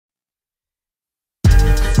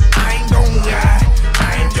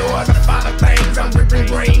I'm ripping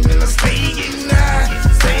grain and I'm staying high,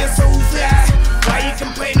 staying so fly. Why you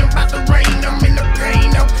complaining about the rain? I'm in the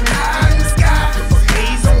pain, I'm high in the sky.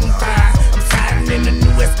 Haze on fire, I'm sliding in the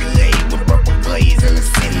new Escalade with purple glaze and the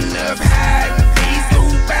sitting up high. The days go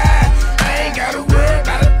by, I ain't gotta worry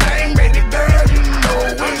about a thing, baby girl, you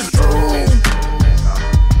know it's true.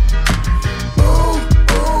 Ooh,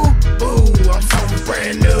 ooh, ooh, I'm so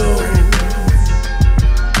brand new.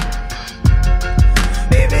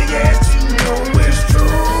 Baby, yes, you know it's true.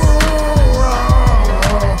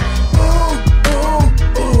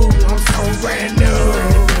 Brand new.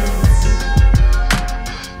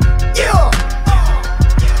 Yeah,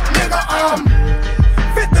 nigga,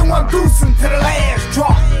 51 goosing to the last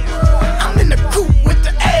drop. I'm in the coupe with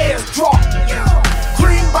the ass drop.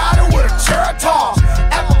 Green bottle with a cherry toss.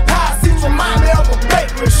 Apple pie seeds remind me of a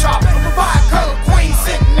bakery shop. A five-color queen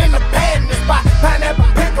sitting in the padding spot. Pineapple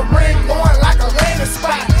picker ring going like a landing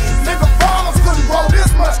spot. Nigga, farmers couldn't grow this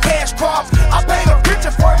much cash crops. I paint a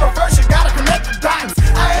picture for it, but first you gotta connect the dots.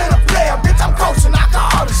 I ain't a player, bitch, I'm coaching, I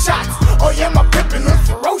got all the shots. Oh yeah, my pimpin' is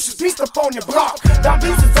ferocious, beast up on your block. Down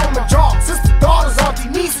pieces on my jaw, sister, daughters, auntie,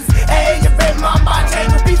 nieces. Hey, your baby mom by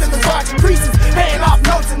tangle pieces and watching creases. Paying off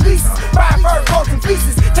notes and leases, buying fur coats and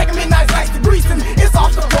fleeces. Taking me nice nights to greasing, it's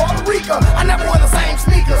off to Puerto Rico. I never wear the same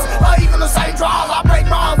sneakers, or even the same drawers. I break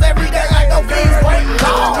malls every day like no beans breaking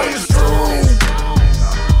laws. It's true.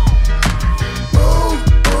 Ooh,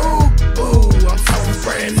 ooh, ooh, I'm so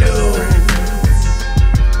brand new.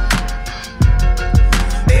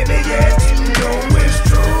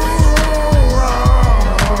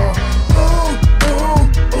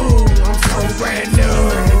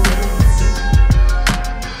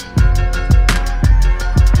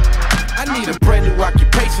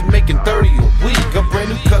 Making 30 a week, a brand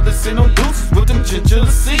new color, sitting on deuces with them ginger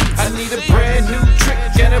seeds. I need a brand new trick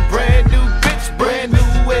and a brand new bitch, brand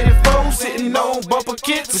new 84 sitting on bumper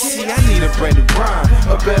kits. But see, I need a brand new grind,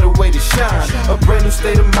 a better way to shine, a brand new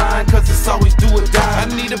state of mind, cause it's always do or die. I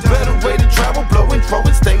need a better way to travel, blowing,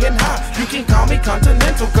 throwing, staying high. You can call me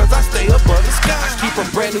continental, cause I stay above the sky. I keep a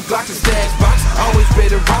brand new Glock and stash box, always ready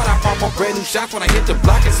to ride. I pop on brand new shots when I hit the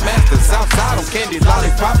block and smash the south side on candy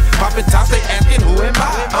lollipop. Popping tops, they asking who am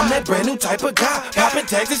I? I'm that brand new type of guy, popping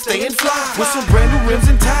tags and staying fly. With some brand new rims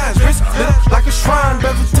and ties, wrist lit like a shrine.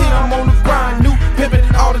 Bezel T, I'm on the grind, new pimpin'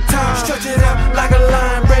 all the time. Stretch it out like a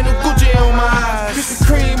line, brand new Gucci on my eyes. Get some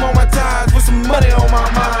cream on my ties, with some money on my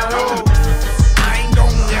mind. Oh, I ain't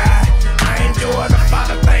gon' lie, I enjoy the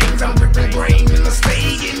finer things. I'm ripping grain and I'm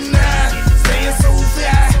staying high, staying so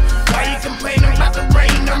fly. Why you complaining about the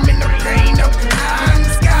rain? I'm in the pain, I'm high in the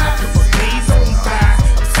sky. Haze on fire,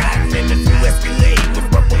 I'm sliding in the new Escalade with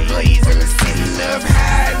purple glaze and it's sitting up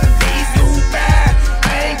high. The days go by,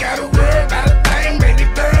 I ain't gotta worry about a thing, baby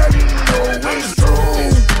girl, you know it's true.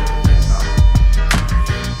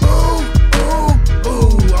 Ooh, ooh,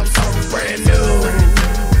 ooh, I'm so brand new.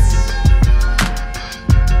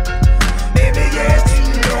 Baby, yes, you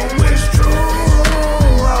know it's true.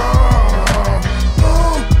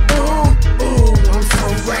 Ooh, ooh, ooh, I'm so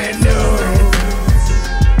brand new.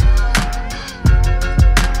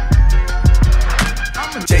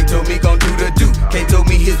 J told me gon' do the do. K told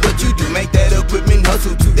me here's what you do. Make that equipment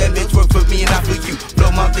hustle too. That bitch work for me and not for you.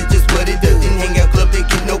 Blow my bitch just what it does. Then hang out club they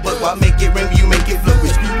get no buck. Why make it rain when you make it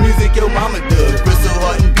flourish? Music your mama does. Crystal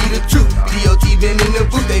heart and be the truth. DOT been in the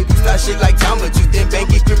booth. They boost our shit like Jamba Juice. Then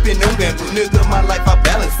bank it gripping on bamboo. Nigga, my life I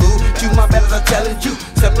balance fool. Choose my battles, I challenge you.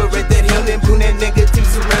 Separate that hell and boom that negative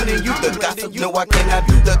surrounding you. The gossip, no I cannot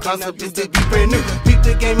do. The concept is to be brand new. Peep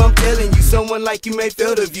the game, I'm telling you. Someone like you may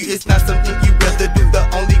fail to view. It's not something you rather do. The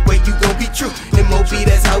only way you gon' be true. MOB,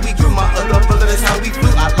 that's how we grew. My other brother, that's how we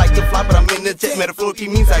flew. I like to fly, but I'm in the jet. Metaphorically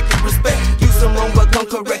means I get respect. You some wrong, but come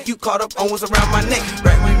correct. You caught up on what's around my neck.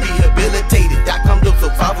 Right, we rehabilitated. .com dope, so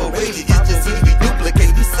 5 rated. It's just